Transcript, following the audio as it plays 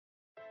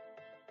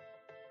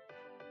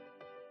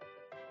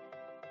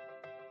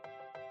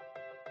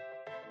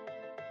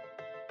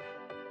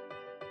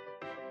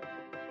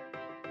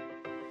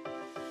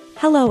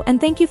Hello and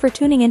thank you for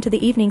tuning into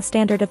the Evening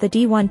Standard of the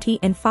D1T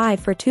in 5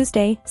 for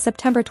Tuesday,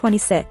 September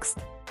 26th.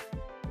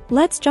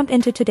 Let's jump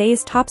into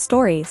today's top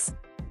stories.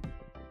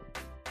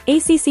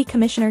 ACC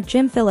Commissioner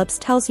Jim Phillips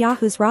tells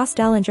Yahoo's Ross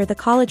Dellenger the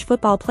College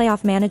Football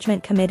Playoff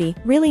Management Committee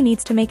really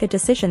needs to make a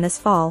decision this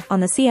fall on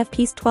the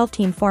CFP's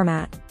 12-team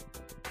format.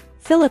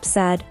 Phillips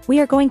said, "We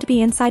are going to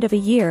be inside of a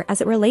year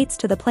as it relates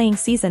to the playing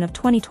season of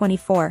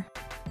 2024.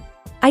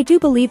 I do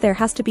believe there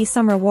has to be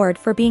some reward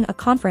for being a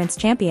conference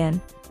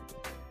champion.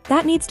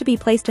 That needs to be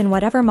placed in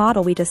whatever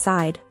model we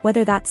decide,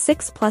 whether that's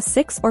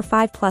 6+6 or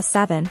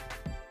 5+7.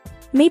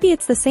 Maybe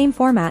it's the same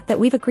format that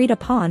we've agreed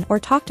upon or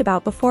talked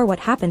about before what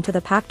happened to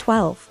the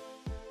Pac-12.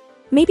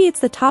 Maybe it's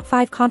the top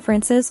 5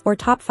 conferences or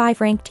top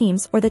 5 ranked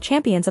teams or the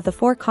champions of the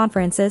 4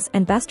 conferences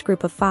and best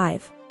group of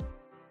 5.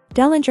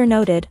 Dellenger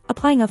noted,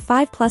 applying a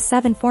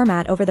 5+7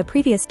 format over the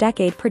previous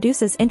decade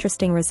produces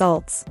interesting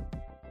results.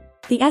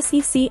 The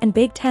SEC and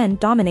Big Ten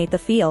dominate the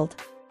field.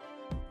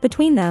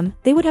 Between them,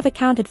 they would have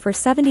accounted for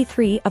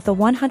 73 of the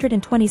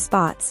 120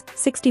 spots,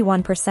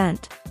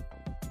 61%.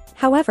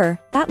 However,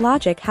 that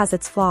logic has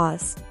its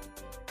flaws.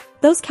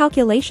 Those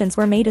calculations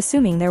were made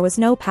assuming there was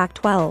no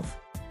Pac-12.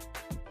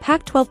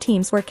 Pac-12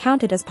 teams were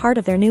counted as part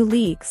of their new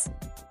leagues.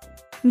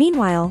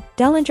 Meanwhile,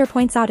 Dellenger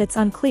points out it's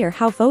unclear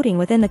how voting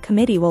within the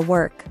committee will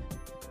work.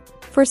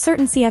 For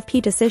certain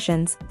CFP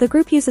decisions, the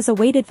group uses a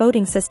weighted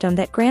voting system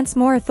that grants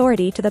more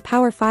authority to the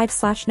Power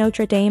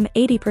 5/Notre Dame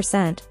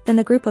 80% than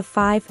the Group of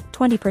 5,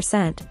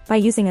 20%, by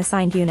using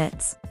assigned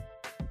units.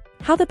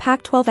 How the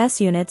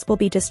Pac-12's units will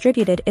be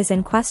distributed is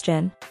in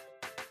question.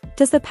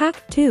 Does the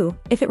Pac-2,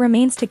 if it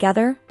remains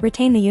together,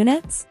 retain the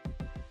units?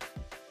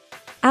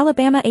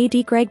 Alabama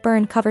AD Greg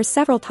Byrne covers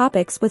several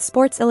topics with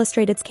Sports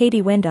Illustrated's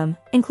Katie Windham,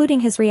 including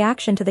his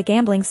reaction to the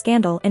gambling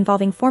scandal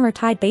involving former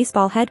Tide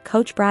baseball head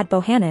coach Brad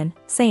Bohannon,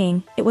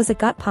 saying, "It was a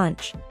gut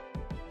punch.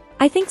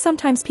 I think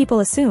sometimes people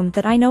assume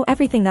that I know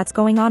everything that's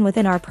going on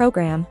within our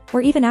program,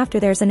 or even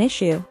after there's an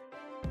issue.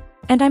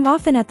 And I'm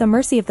often at the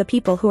mercy of the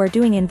people who are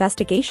doing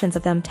investigations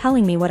of them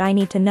telling me what I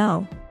need to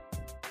know.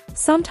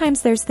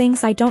 Sometimes there's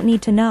things I don't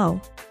need to know.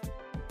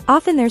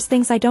 Often there's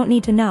things I don't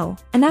need to know,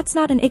 and that's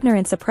not an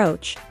ignorance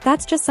approach,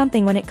 that's just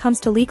something when it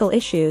comes to legal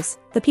issues,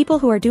 the people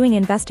who are doing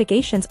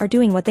investigations are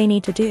doing what they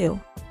need to do.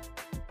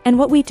 And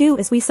what we do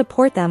is we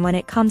support them when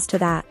it comes to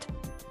that.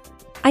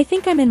 I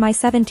think I'm in my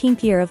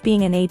 17th year of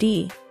being an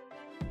AD.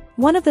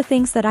 One of the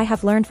things that I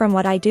have learned from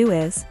what I do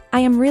is,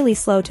 I am really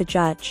slow to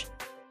judge.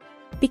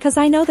 Because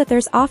I know that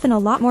there's often a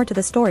lot more to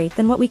the story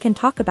than what we can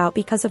talk about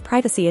because of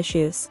privacy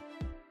issues.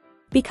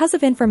 Because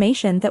of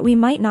information that we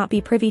might not be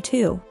privy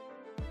to.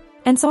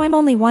 And so I'm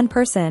only one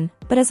person,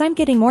 but as I'm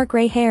getting more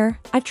gray hair,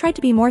 I've tried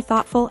to be more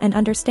thoughtful and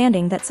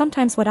understanding that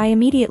sometimes what I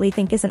immediately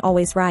think isn't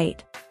always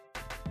right."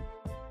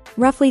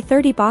 Roughly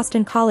 30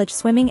 Boston College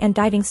swimming and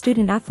diving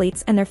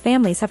student-athletes and their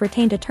families have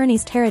retained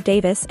attorneys Tara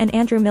Davis and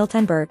Andrew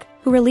Miltenberg,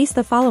 who released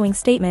the following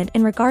statement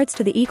in regards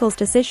to the Eagles'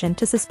 decision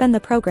to suspend the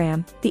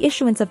program. The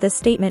issuance of this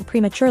statement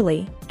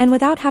prematurely, and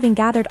without having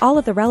gathered all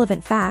of the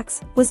relevant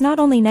facts, was not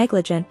only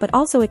negligent but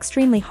also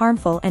extremely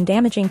harmful and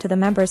damaging to the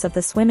members of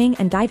the swimming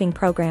and diving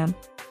program.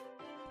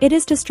 It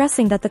is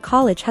distressing that the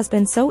college has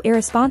been so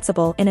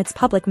irresponsible in its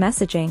public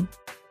messaging.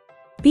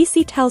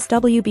 BC tells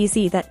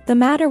WBZ that the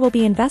matter will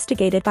be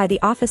investigated by the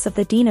Office of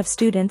the Dean of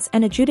Students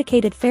and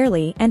adjudicated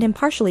fairly and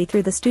impartially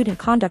through the student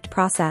conduct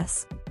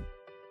process.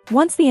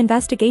 Once the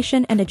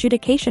investigation and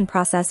adjudication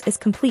process is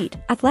complete,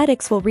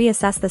 athletics will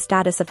reassess the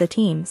status of the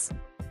teams.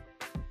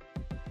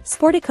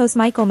 Sportico's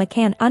Michael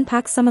McCann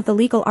unpacks some of the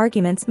legal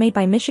arguments made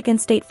by Michigan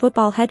State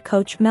football head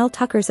coach Mel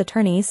Tucker's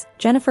attorneys,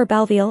 Jennifer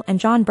Belville and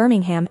John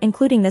Birmingham,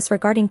 including this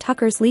regarding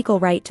Tucker's legal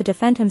right to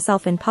defend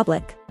himself in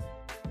public.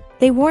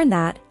 They warn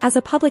that, as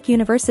a public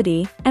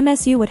university,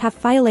 MSU would have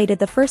violated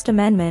the First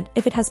Amendment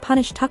if it has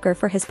punished Tucker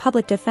for his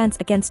public defense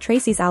against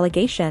Tracy's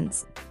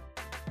allegations.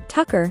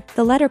 Tucker,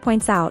 the letter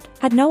points out,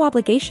 had no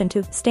obligation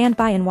to stand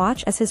by and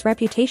watch as his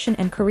reputation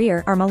and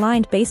career are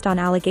maligned based on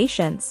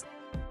allegations.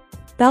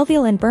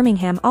 Belville and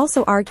Birmingham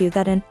also argue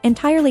that an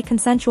entirely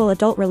consensual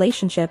adult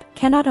relationship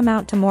cannot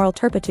amount to moral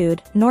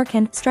turpitude, nor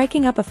can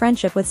striking up a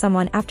friendship with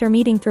someone after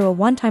meeting through a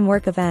one-time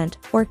work event,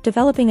 or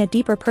developing a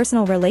deeper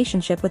personal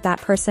relationship with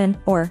that person,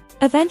 or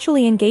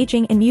eventually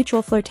engaging in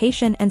mutual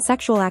flirtation and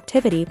sexual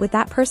activity with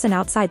that person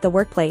outside the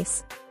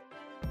workplace.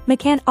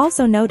 McCann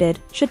also noted,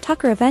 should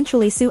Tucker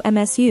eventually sue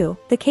MSU,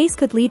 the case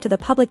could lead to the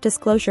public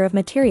disclosure of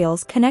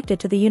materials connected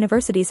to the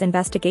university's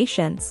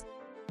investigations.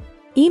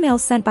 Emails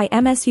sent by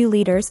MSU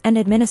leaders and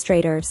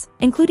administrators,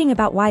 including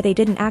about why they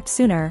didn't act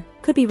sooner,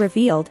 could be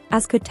revealed,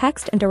 as could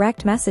text and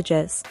direct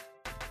messages.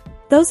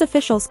 Those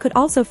officials could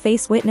also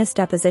face witness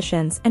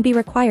depositions and be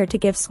required to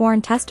give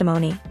sworn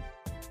testimony.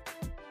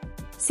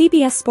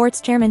 CBS Sports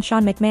Chairman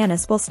Sean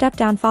McManus will step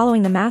down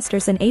following the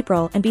Masters in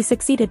April and be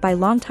succeeded by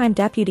longtime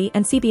deputy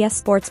and CBS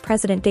Sports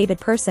President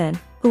David Person,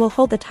 who will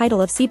hold the title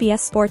of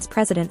CBS Sports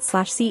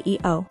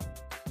President/CEO.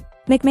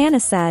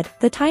 McManus said,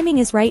 "The timing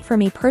is right for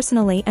me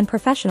personally and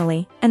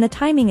professionally, and the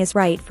timing is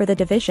right for the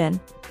division.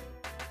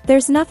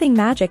 There's nothing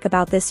magic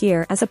about this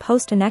year as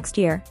opposed to next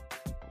year.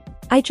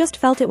 I just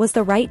felt it was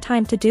the right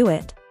time to do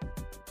it.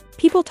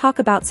 People talk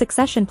about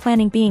succession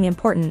planning being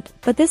important,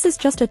 but this is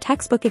just a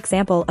textbook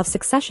example of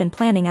succession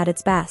planning at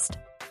its best.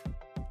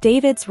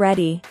 David's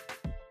ready.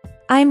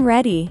 I'm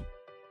ready.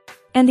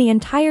 And the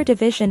entire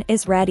division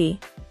is ready.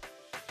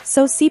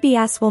 So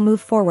CBS will move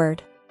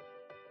forward.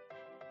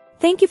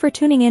 Thank you for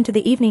tuning in to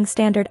the Evening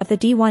Standard of the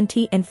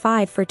D1T in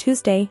 5 for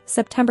Tuesday,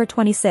 September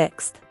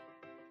 26th.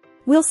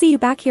 We'll see you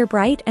back here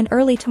bright and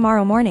early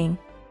tomorrow morning.